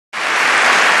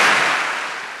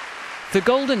The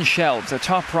Golden Shelf, the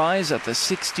top prize at the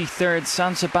 63rd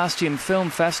San Sebastian Film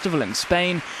Festival in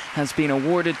Spain, has been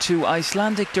awarded to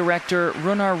Icelandic director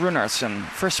Runar Runarsson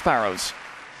for Sparrows.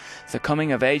 The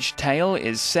coming-of-age tale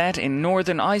is set in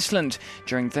northern Iceland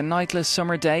during the nightless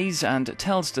summer days and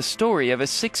tells the story of a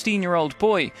 16-year-old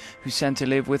boy who's sent to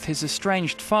live with his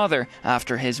estranged father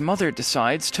after his mother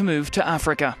decides to move to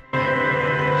Africa.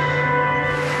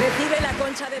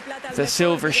 The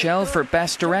Silver Shell for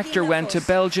Best Director went to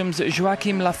Belgium's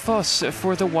Joachim Lafosse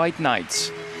for The White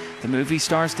Nights. The movie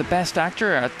stars the Best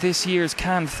Actor at this year's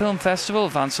Cannes Film Festival,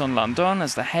 Vincent Lindon,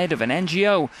 as the head of an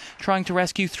NGO trying to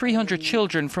rescue 300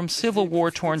 children from civil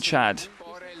war-torn Chad.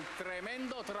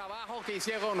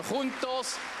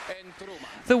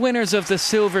 The winners of the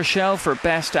Silver Shell for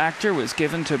Best Actor was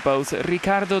given to both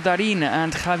Ricardo Darín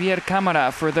and Javier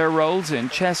Cámara for their roles in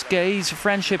Chess Gay's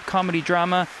friendship comedy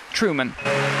drama Truman.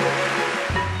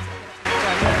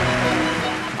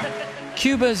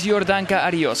 Cuba's Jordanka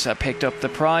Ariosa picked up the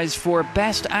prize for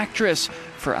Best Actress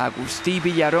for Agustí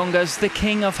Villaronga's The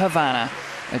King of Havana,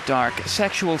 a dark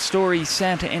sexual story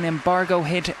set in embargo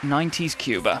hit 90s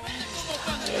Cuba.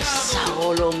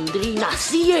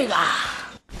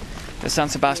 The San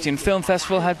Sebastian Film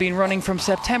Festival had been running from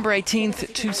September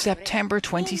 18th to September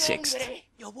 26th.